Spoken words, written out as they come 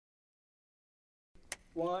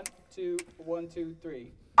1, 2, 1, 2,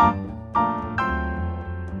 3.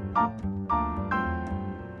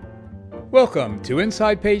 Welcome to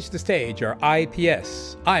Inside Page to Stage, or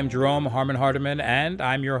IPS. I'm Jerome Harmon Hardiman, and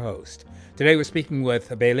I'm your host. Today we're speaking with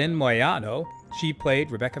Belen Moyano. She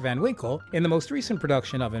played Rebecca Van Winkle in the most recent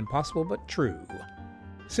production of Impossible But True.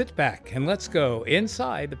 Sit back and let's go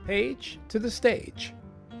inside the page to the stage.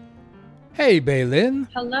 Hey, Belen.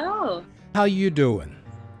 Hello. How you doing?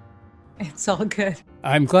 It's all good.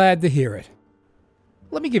 I'm glad to hear it.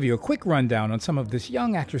 Let me give you a quick rundown on some of this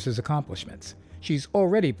young actress's accomplishments. She's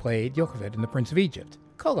already played Yocheved in The Prince of Egypt,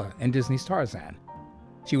 Kala in Disney's Tarzan.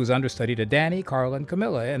 She was understudy to Danny, Carla, and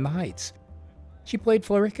Camilla in The Heights. She played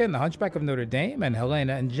Florica in The Hunchback of Notre Dame and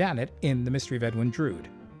Helena and Janet in The Mystery of Edwin Drood.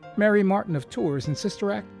 Mary Martin of Tours in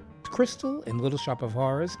Sister Act, Crystal in Little Shop of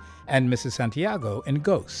Horrors, and Mrs. Santiago in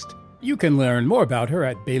Ghost. You can learn more about her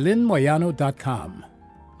at belenmoyano.com.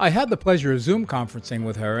 I had the pleasure of Zoom conferencing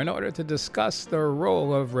with her in order to discuss the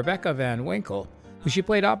role of Rebecca Van Winkle, who she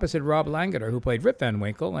played opposite Rob Langeter, who played Rip Van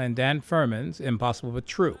Winkle, and Dan Furman's Impossible But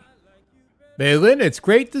True. Belen, it's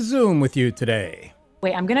great to Zoom with you today.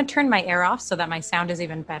 Wait, I'm going to turn my air off so that my sound is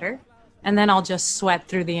even better, and then I'll just sweat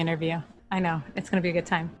through the interview. I know, it's going to be a good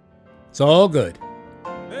time. It's all good.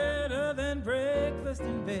 Better than breakfast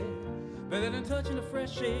in bed. Better than touching a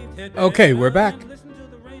fresh shaved head. Okay, we're back.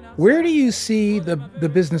 Where do you see the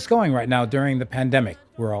business going right now during the pandemic?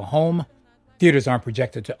 We're all home. Theaters aren't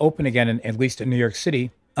projected to open again, at least in New York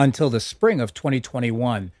City, until the spring of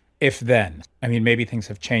 2021, if then. I mean, maybe things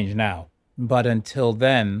have changed now. But until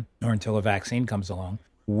then, or until a vaccine comes along,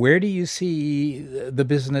 where do you see the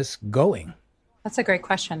business going? That's a great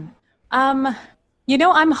question. I'm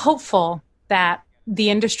hopeful that the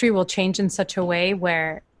industry will change in such a way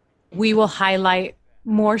where we will highlight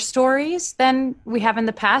more stories than we have in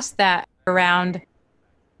the past that around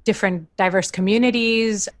different diverse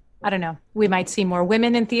communities. I don't know, we might see more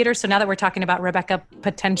women in theater. So now that we're talking about Rebecca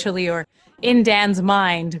potentially, or in Dan's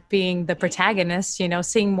mind, being the protagonist,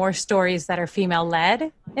 seeing more stories that are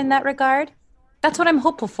female-led in that regard. That's what I'm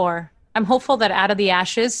hopeful for. I'm hopeful that out of the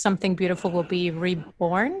ashes, something beautiful will be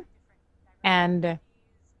reborn, and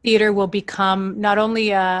theater will become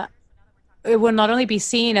it will not only be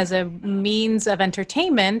seen as a means of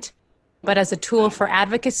entertainment, but as a tool for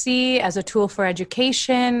advocacy, as a tool for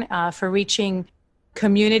education, for reaching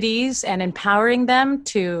communities and empowering them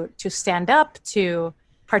to stand up, to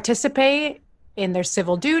participate in their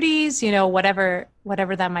civil duties, whatever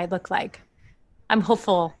that might look like. I'm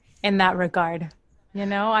hopeful in that regard.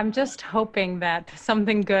 I'm just hoping that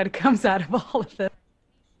something good comes out of all of this.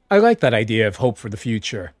 I like that idea of hope for the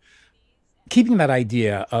future. Keeping that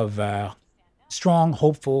idea of a strong,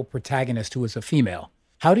 hopeful protagonist who is a female,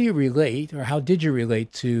 how do you relate, or how did you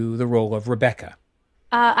relate to the role of Rebecca?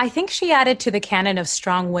 I think she added to the canon of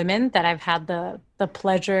strong women that I've had the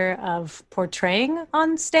pleasure of portraying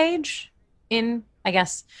on stage. I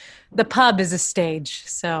guess, the pub is a stage,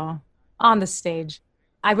 so on the stage.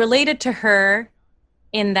 I related to her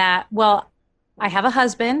in that, I have a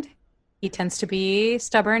husband. He tends to be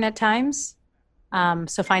stubborn at times.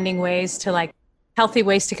 So finding ways to healthy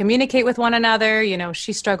ways to communicate with one another.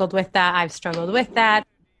 She struggled with that. I've struggled with that.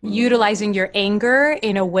 Utilizing your anger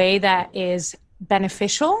in a way that is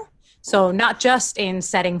beneficial. So not just in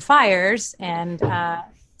setting fires and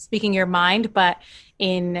speaking your mind, but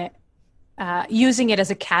in using it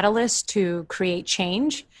as a catalyst to create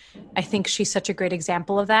change. I think she's such a great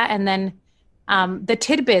example of that. And then the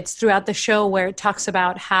tidbits throughout the show where it talks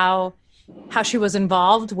about how she was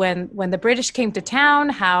involved when the British came to town,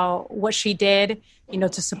 what she did,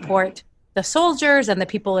 to support the soldiers and the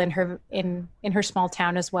people in her small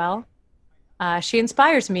town as well. She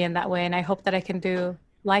inspires me in that way, and I hope that I can do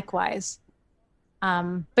likewise.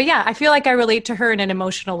 But yeah, I feel like I relate to her in an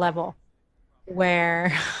emotional level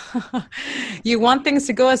where you want things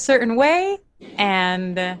to go a certain way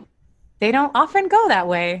and they don't often go that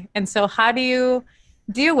way. And so how do you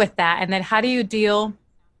deal with that? And then how do you deal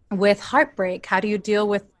with heartbreak? How do you deal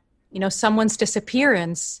with, someone's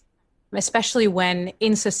disappearance, especially when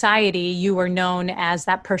in society you were known as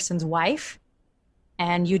that person's wife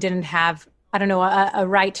and you didn't have, a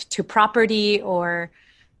right to property or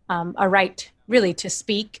a right really to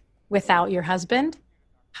speak without your husband,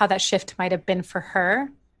 how that shift might have been for her.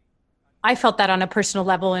 I felt that on a personal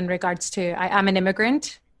level in regards to, I'm an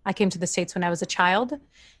immigrant. I came to the States when I was a child,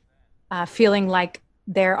 feeling like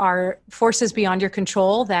there are forces beyond your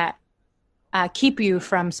control that keep you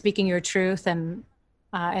from speaking your truth and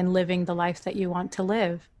living the life that you want to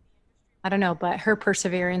live. I don't know, but her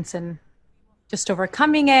perseverance and just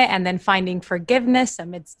overcoming it and then finding forgiveness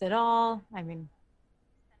amidst it all. I mean,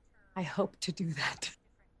 I hope to do that.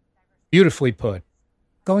 Beautifully put.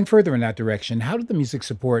 Going further in that direction, how did the music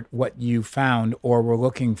support what you found or were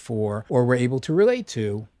looking for or were able to relate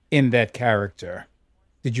to in that character?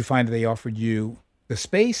 Did you find that they offered you the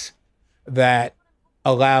space that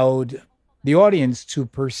allowed the audience to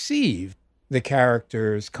perceive the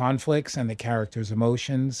character's conflicts and the character's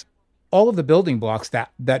emotions? All of the building blocks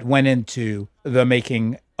that went into the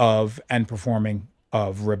making of and performing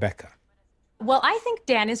of Rebecca. Well, I think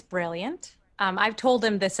Dan is brilliant. I've told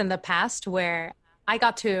him this in the past where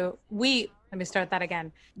let me start that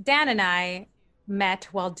again. Dan and I met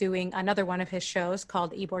while doing another one of his shows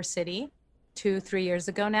called Ybor City 2-3 years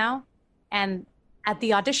ago now. And at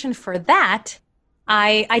the audition for that,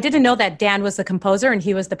 I didn't know that Dan was the composer and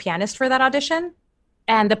he was the pianist for that audition.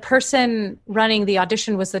 And the person running the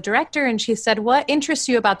audition was the director. And she said, "What interests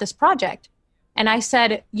you about this project?" And I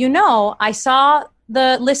said, I saw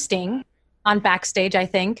the listing on Backstage, I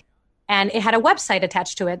think, and it had a website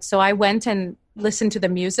attached to it. So I went and listened to the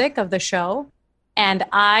music of the show. And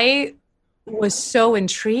I was so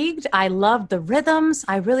intrigued. I loved the rhythms.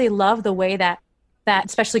 I really loved the way that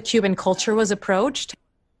especially Cuban culture was approached.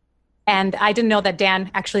 And I didn't know that Dan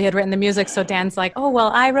actually had written the music. So Dan's like, "Oh, well,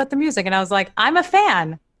 I wrote the music." And I was like, "I'm a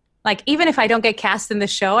fan. Like, even if I don't get cast in the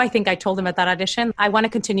show," I think I told him at that audition, "I want to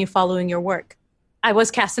continue following your work." I was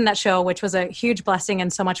cast in that show, which was a huge blessing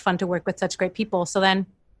and so much fun to work with such great people. So then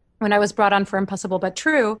when I was brought on for Impossible But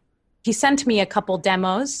True, he sent me a couple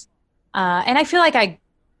demos. And I feel like I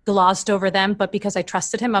glossed over them, but because I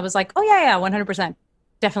trusted him, I was like, "Oh, yeah, 100%.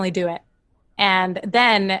 Definitely do it." And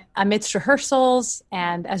then amidst rehearsals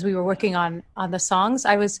and as we were working on the songs,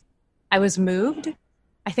 I was moved.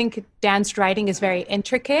 I think Dan's writing is very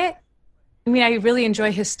intricate. I mean, I really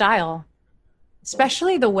enjoy his style,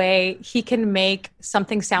 especially the way he can make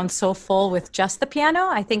something sound so full with just the piano.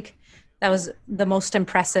 I think that was the most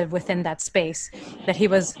impressive within that space, that he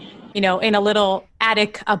was, in a little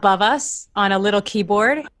attic above us on a little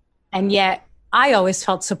keyboard. And yet I always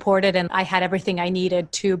felt supported and I had everything I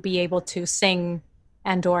needed to be able to sing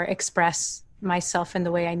and or express myself in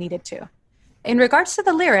the way I needed to. In regards to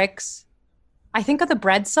the lyrics, I think of the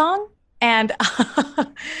bread song, and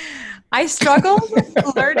I struggled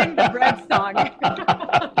learning the bread song.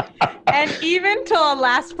 And even till our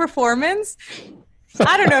last performance,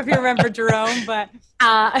 I don't know if you remember, Jerome, but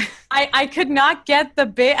I could not get the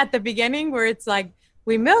bit at the beginning where it's like,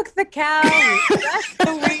 "We milk the cow, we thresh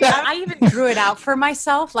the wheat." I even drew it out for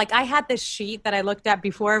myself. Like, I had this sheet that I looked at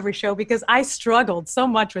before every show because I struggled so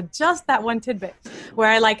much with just that one tidbit where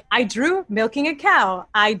I drew milking a cow,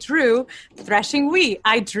 I drew threshing wheat,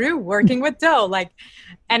 I drew working with dough,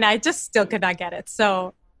 and I just still could not get it.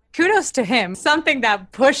 So kudos to him, something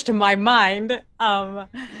that pushed my mind. I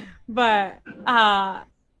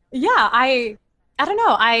don't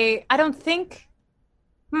know. I don't think,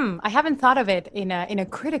 I haven't thought of it in a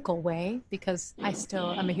critical way because I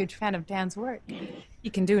still am a huge fan of Dan's work. He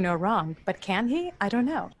can do no wrong, but can he? I don't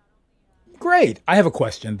know. Great. I have a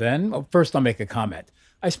question then. Well, first, I'll make a comment.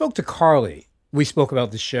 I spoke to Carly. We spoke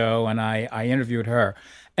about the show and I interviewed her.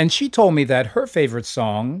 And she told me that her favorite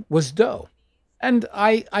song was Doe. And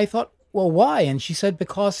I thought, well, why? And she said,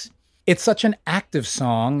 because it's such an active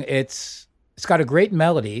song. It's got a great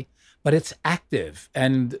melody, but it's active.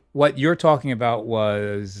 And what you're talking about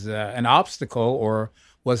was an obstacle or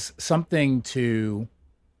was something to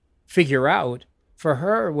figure out. For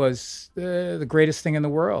her was the greatest thing in the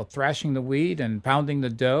world, thrashing the wheat and pounding the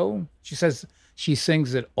dough. She says she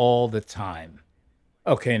sings it all the time.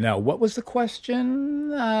 Okay, now, what was the question?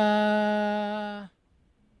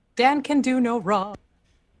 Dan can do no wrong.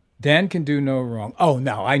 Dan can do no wrong. Oh,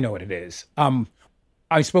 no, I know what it is.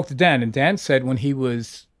 I spoke to Dan, and Dan said when he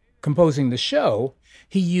was composing the show,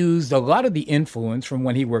 he used a lot of the influence from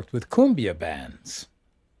when he worked with cumbia bands.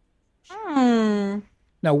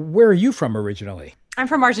 Now, where are you from originally? I'm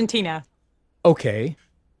from Argentina. Okay.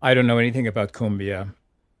 I don't know anything about cumbia.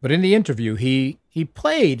 But in the interview, he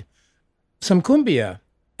played some cumbia.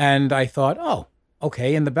 And I thought, oh,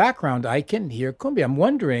 okay, in the background, I can hear cumbia. I'm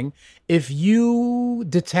wondering if you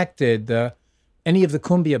detected any of the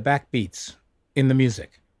cumbia backbeats in the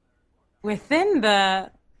music. Within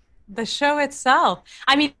the show itself.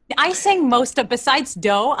 I mean, I sang besides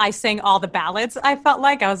Doe, I sang all the ballads. I felt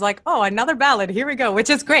like, I was like, oh, another ballad, here we go, which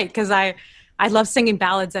is great because I love singing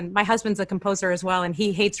ballads and my husband's a composer as well and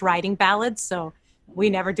he hates writing ballads. So we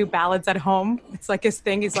never do ballads at home. It's like his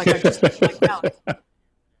thing. He's like, I just like ballads.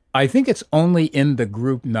 I think it's only in the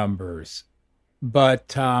group numbers.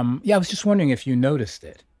 But I was just wondering if you noticed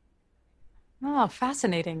it. Oh,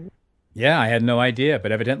 fascinating. Yeah, I had no idea,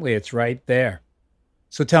 but evidently it's right there.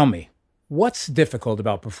 So tell me, what's difficult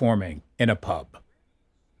about performing in a pub?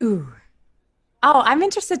 Ooh. Oh, I'm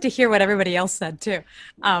interested to hear what everybody else said too,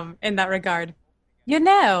 in that regard. You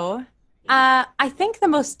know, I think the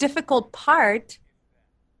most difficult part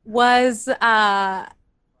was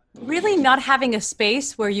really not having a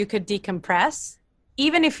space where you could decompress.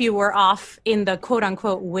 Even if you were off in the quote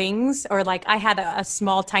unquote wings, or like I had a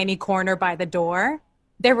small tiny corner by the door,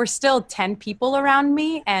 there were still 10 people around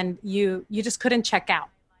me and you just couldn't check out,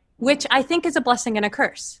 which I think is a blessing and a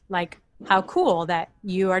curse. Like, how cool that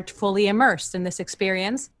you are fully immersed in this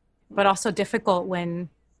experience, but also difficult when,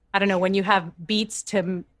 I don't know, when you have beats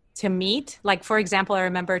to meet. Like, for example, I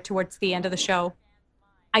remember towards the end of the show,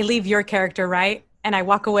 I leave your character, right? And I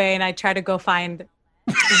walk away and I try to go find...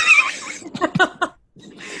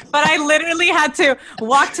 But I literally had to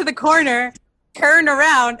walk to the corner, turn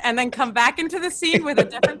around, and then come back into the scene with a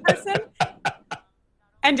different person.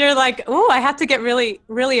 And you're like, oh, I have to get really,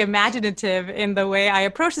 really imaginative in the way I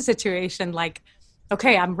approach the situation. Like,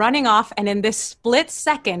 okay, I'm running off. And in this split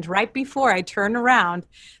second, right before I turn around,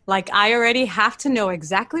 like I already have to know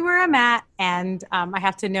exactly where I'm at. And I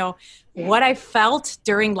have to know what I felt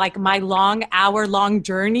during like my hour-long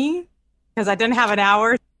journey, because I didn't have an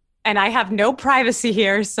hour. And I have no privacy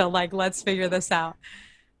here, so like, let's figure this out.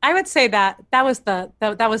 I would say that was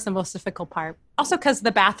the most difficult part. Also, because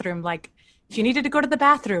the bathroom, like, if you needed to go to the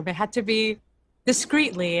bathroom, it had to be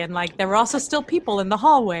discreetly, and like there were also still people in the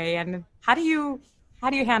hallway. And how do you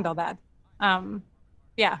handle that?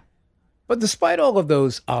 Yeah. But despite all of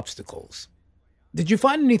those obstacles, did you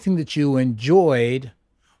find anything that you enjoyed,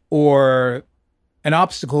 or an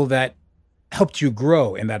obstacle that helped you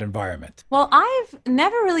grow in that environment? Well, I've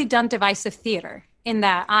never really done divisive theater in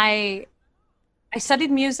that I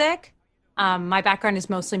studied music. My background is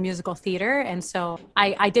mostly musical theater. And so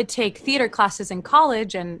I did take theater classes in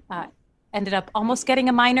college and ended up almost getting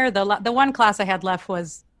a minor. The one class I had left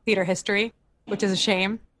was theater history, which is a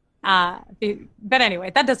shame. But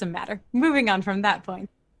anyway, that doesn't matter. Moving on from that point.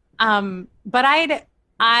 But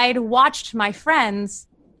I'd watched my friends,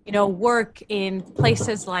 work in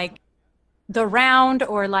places like The Round,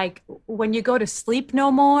 or like when you go to Sleep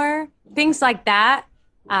No More, things like that,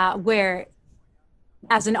 where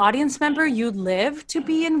as an audience member, you live to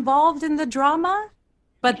be involved in the drama.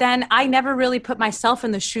 But then I never really put myself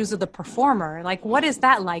in the shoes of the performer. Like, what is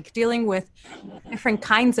that like, dealing with different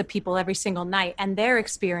kinds of people every single night and their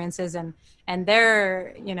experiences and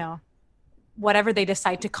their, whatever they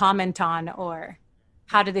decide to comment on, or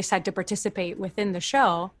how to decide to participate within the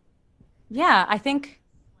show. Yeah, I think...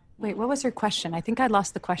 Wait, what was your question? I think I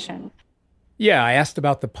lost the question. Yeah, I asked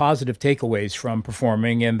about the positive takeaways from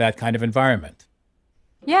performing in that kind of environment.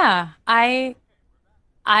 Yeah, I've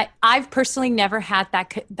personally never had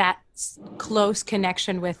that close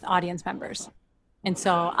connection with audience members. And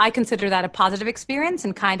so I consider that a positive experience,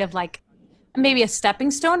 and kind of like maybe a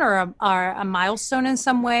stepping stone or a milestone in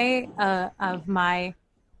some way of my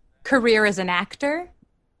career as an actor,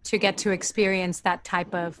 to get to experience that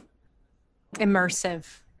type of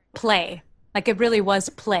immersive play. Like, it really was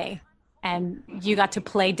play, and you got to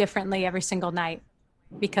play differently every single night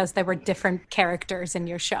because there were different characters in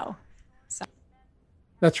your show. So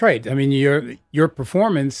That's right. I mean, your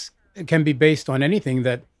performance can be based on anything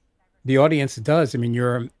that the audience does. I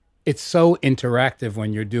mean, it's so interactive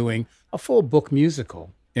when you're doing a full book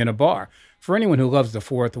musical in a bar. For anyone who loves the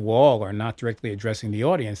fourth wall or not directly addressing the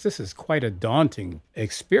audience, this is quite a daunting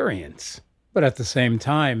experience. But at the same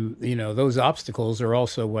time, those obstacles are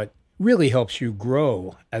also what really helps you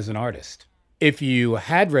grow as an artist. If you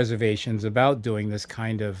had reservations about doing this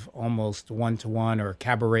kind of almost one-to-one or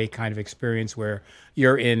cabaret kind of experience where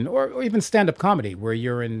you're in, or even stand-up comedy, where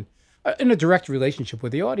you're in a direct relationship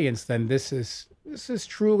with the audience, then this is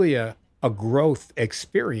truly a growth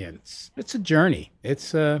experience. It's a journey.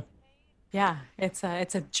 It's a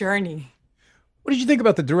journey. What did you think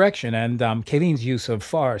about the direction and Kayleen's use of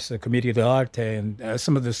farce, commedia dell'arte, and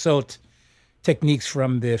some of the saute techniques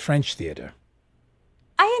from the French theater?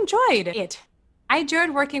 I enjoyed it. I enjoyed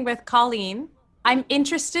working with Colleen. I'm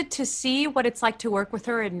interested to see what it's like to work with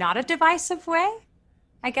her in not a divisive way,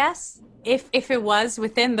 I guess. If it was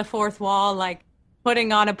within the fourth wall, like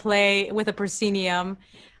putting on a play with a proscenium.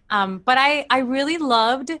 But I really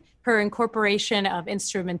loved her incorporation of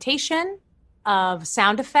instrumentation, of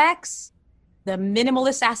sound effects. The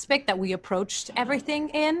minimalist aspect that we approached everything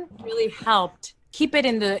in really helped keep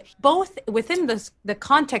it both within the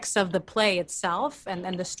context of the play itself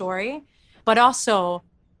and the story, but also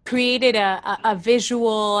created a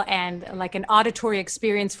visual and like an auditory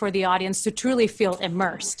experience for the audience to truly feel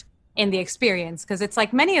immersed in the experience. Because it's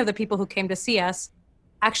like many of the people who came to see us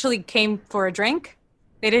actually came for a drink.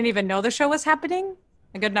 They didn't even know the show was happening,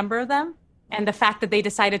 a good number of them. And the fact that they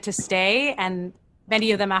decided to stay, and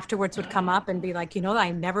many of them afterwards would come up and be like,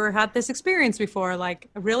 I never had this experience before. Like,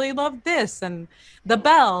 I really loved this and the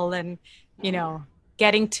bell, and,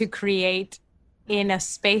 getting to create in a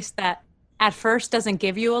space that at first doesn't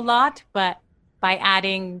give you a lot, but by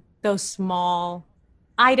adding those small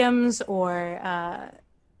items or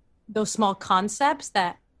those small concepts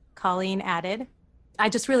that Colleen added, I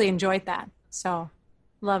just really enjoyed that. So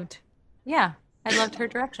I loved her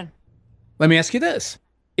direction. Let me ask you this.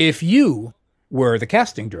 If you were the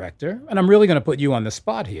casting director, and I'm really going to put you on the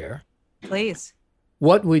spot here. Please.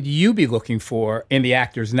 What would you be looking for in the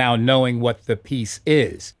actors now, knowing what the piece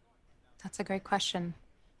is? That's a great question.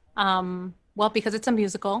 Well, because it's a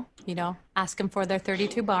musical, ask them for their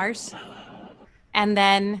 32 bars. And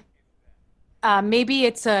then maybe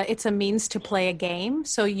it's a means to play a game.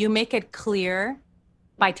 So you make it clear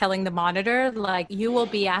by telling the monitor, like, you will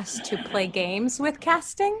be asked to play games with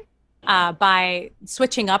casting by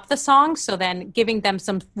switching up the song. So then giving them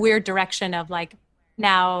some weird direction of like,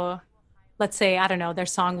 now, let's say, I don't know, their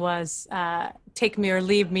song was Take Me or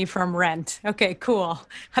Leave Me from Rent. Okay, cool.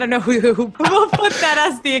 I don't know who will put that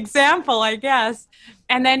as the example, I guess.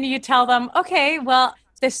 And then you tell them, okay, well,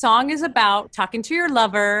 this song is about talking to your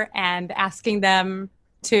lover and asking them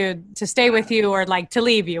to stay with you or like to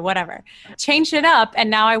leave you, whatever. Change it up. And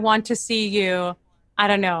now I want to see you, I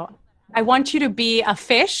don't know, I want you to be a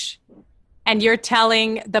fish and you're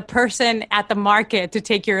telling the person at the market to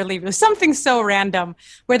take you or leave you. Something so random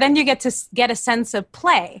where then you get a sense of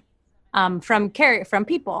play from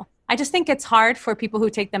people. I just think it's hard for people who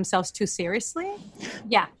take themselves too seriously.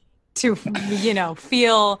 Yeah. To,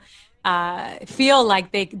 feel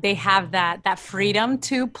like they have that freedom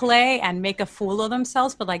to play and make a fool of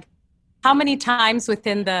themselves. But like, how many times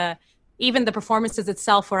within even the performances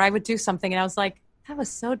itself where I would do something and I was like, that was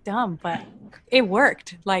so dumb, but it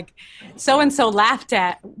worked. Like, so-and-so laughed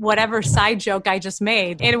at whatever side joke I just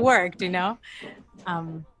made. It worked, I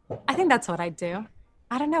think that's what I'd do.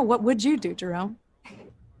 I don't know. What would you do, Jerome?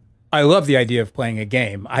 I love the idea of playing a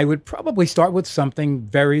game. I would probably start with something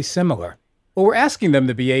very similar. Well, we're asking them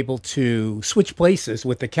to be able to switch places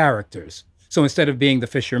with the characters. So instead of being the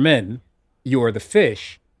fisherman, you're the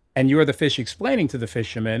fish, and you're the fish explaining to the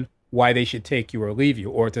fisherman why they should take you or leave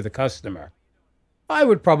you, or to the customer. I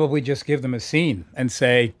would probably just give them a scene and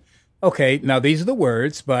say, okay, now these are the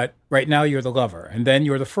words, but right now you're the lover, and then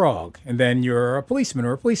you're the frog, and then you're a policeman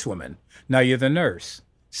or a policewoman. Now you're the nurse.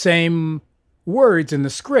 Same words in the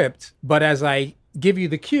script, but as I give you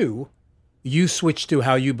the cue, you switch to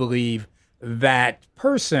how you believe that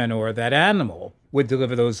person or that animal would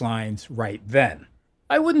deliver those lines right then.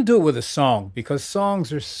 I wouldn't do it with a song because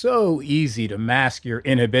songs are so easy to mask your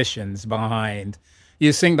inhibitions behind.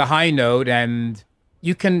 You sing the high note and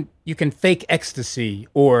you can fake ecstasy,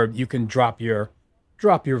 or you can drop your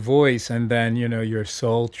voice and then, you're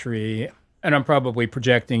sultry. And I'm probably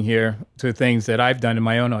projecting here to things that I've done in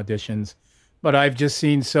my own auditions, but I've just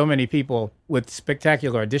seen so many people with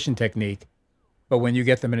spectacular audition technique. But when you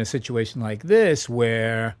get them in a situation like this,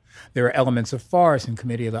 where there are elements of farce and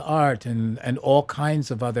comedy of the art and all kinds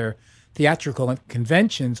of other theatrical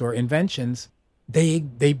conventions or inventions, they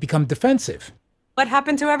become defensive. What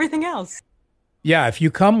happened to everything else? Yeah, if you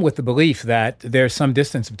come with the belief that there's some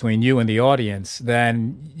distance between you and the audience,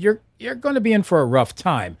 then you're going to be in for a rough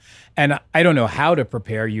time. And I don't know how to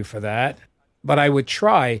prepare you for that, but I would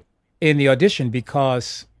try in the audition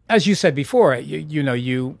because, as you said before,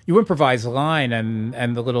 you improvise a line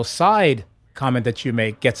and the little side comment that you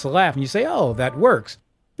make gets a laugh and you say, oh, that works,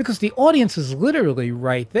 because the audience is literally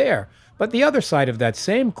right there. But the other side of that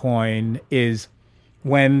same coin is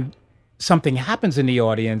when something happens in the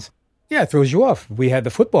audience, yeah, it throws you off. We had the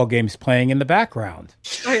football games playing in the background.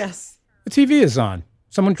 Oh, yes. The TV is on.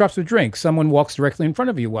 Someone drops a drink. Someone walks directly in front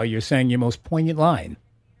of you while you're saying your most poignant line.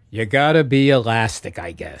 You gotta be elastic,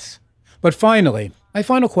 I guess. But finally, my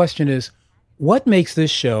final question is, what makes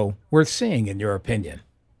this show worth seeing, in your opinion?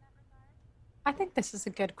 I think this is a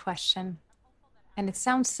good question. And it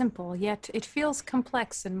sounds simple, yet it feels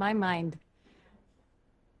complex in my mind.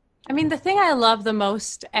 I mean, the thing I love the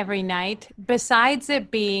most every night, besides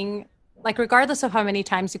it being, like, regardless of how many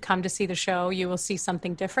times you come to see the show, you will see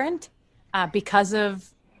something different because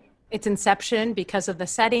of its inception, because of the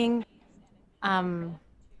setting.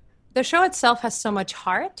 The show itself has so much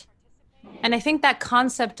heart. And I think that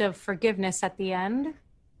concept of forgiveness at the end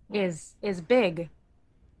is big.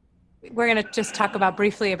 We're going to just talk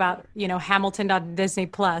briefly about, Hamilton on Disney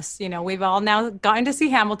Plus. We've all now gotten to see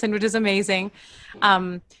Hamilton, which is amazing.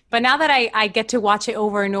 But now that I get to watch it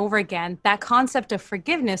over and over again, that concept of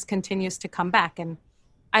forgiveness continues to come back. And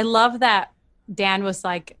I love that Dan was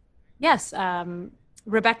like, Yes,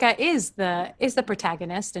 Rebecca is the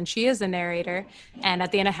protagonist, and she is the narrator. And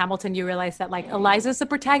at the end of Hamilton, you realize that like Eliza's the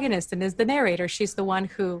protagonist and is the narrator. She's the one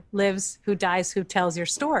who lives, who dies, who tells your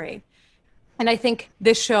story. And I think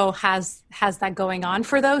this show has that going on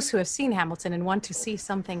for those who have seen Hamilton and want to see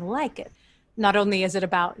something like it. Not only is it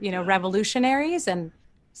about, revolutionaries and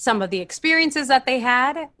some of the experiences that they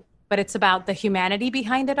had, but it's about the humanity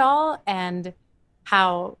behind it all and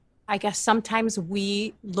how I guess sometimes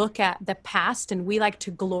we look at the past and we like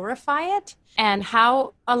to glorify it, and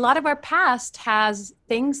how a lot of our past has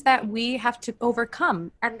things that we have to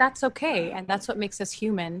overcome, and that's okay. And that's what makes us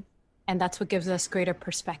human. And that's what gives us greater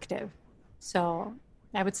perspective. So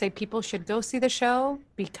I would say people should go see the show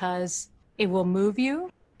because it will move you.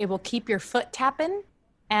 It will keep your foot tapping.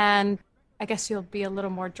 And I guess you'll be a little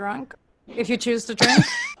more drunk if you choose to drink.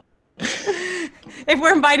 If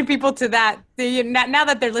we're inviting people to that, now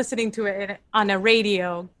that they're listening to it on a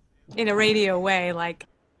radio, in a radio way, like,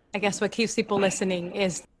 I guess what keeps people listening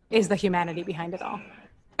is the humanity behind it all.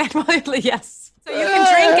 And yes. So you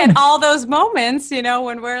can drink at all those moments,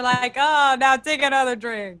 when we're like, oh, now take another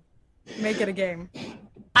drink. Make it a game.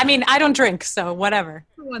 I mean, I don't drink, so whatever.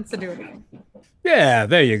 Who wants to do it again? Yeah,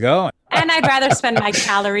 there you go. And I'd rather spend my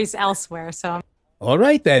calories elsewhere, so. All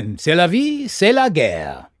right, then. C'est la vie, c'est la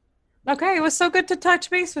guerre. Okay, it was so good to touch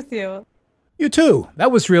base with you. You too.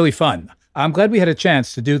 That was really fun. I'm glad we had a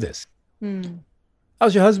chance to do this.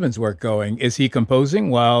 How's your husband's work going? Is he composing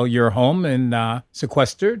while you're home and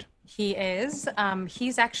sequestered? He is.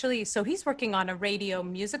 He's actually, so he's working on a radio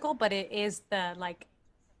musical, but it is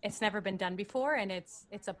it's never been done before, and it's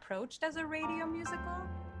approached as a radio musical.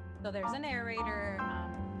 So there's a narrator,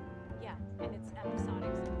 and it's episodic.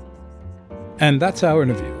 So it's also 6 episodes. And that's our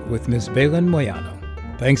interview with Miss Belen Moyano.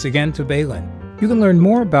 Thanks again to Belen. You can learn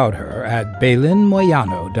more about her at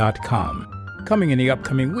belenmoyano.com. Coming in the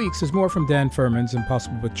upcoming weeks is more from Dan Furman's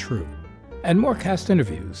Impossible But True, and more cast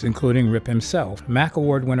interviews, including Rip himself, MAC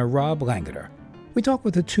Award winner Rob Langater. We talk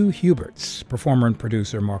with the two Huberts, performer and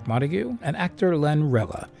producer Mark Montague, and actor Len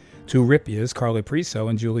Rella, two Ripias, Carly Priso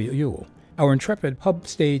and Julia Ewell, our intrepid pub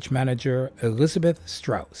stage manager Elizabeth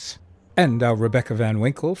Strauss, and our Rebecca Van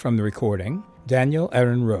Winkle from the recording, Daniel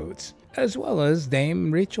Aaron Rhodes, as well as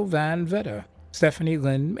Dame Rachel Van Vetter, Stephanie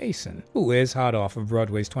Lynn Mason, who is hot off of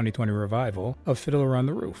Broadway's 2020 revival of Fiddler on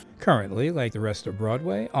the Roof, currently, like the rest of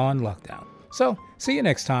Broadway, on lockdown. So, see you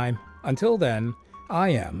next time. Until then, I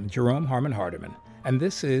am Jerome Harmon Hardiman, and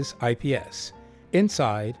this is IPS,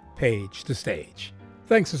 Inside Page to Stage.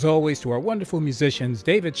 Thanks as always to our wonderful musicians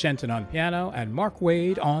David Shenton on piano and Mark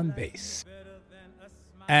Wade on bass.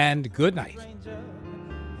 And good night.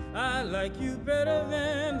 I like you better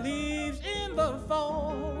than leaves in the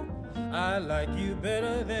fall. I like you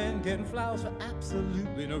better than getting flowers for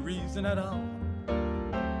absolutely no reason at all.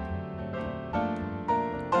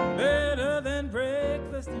 Better than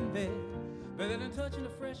breakfast in bed, better than touching a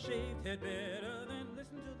fresh shaved head, better than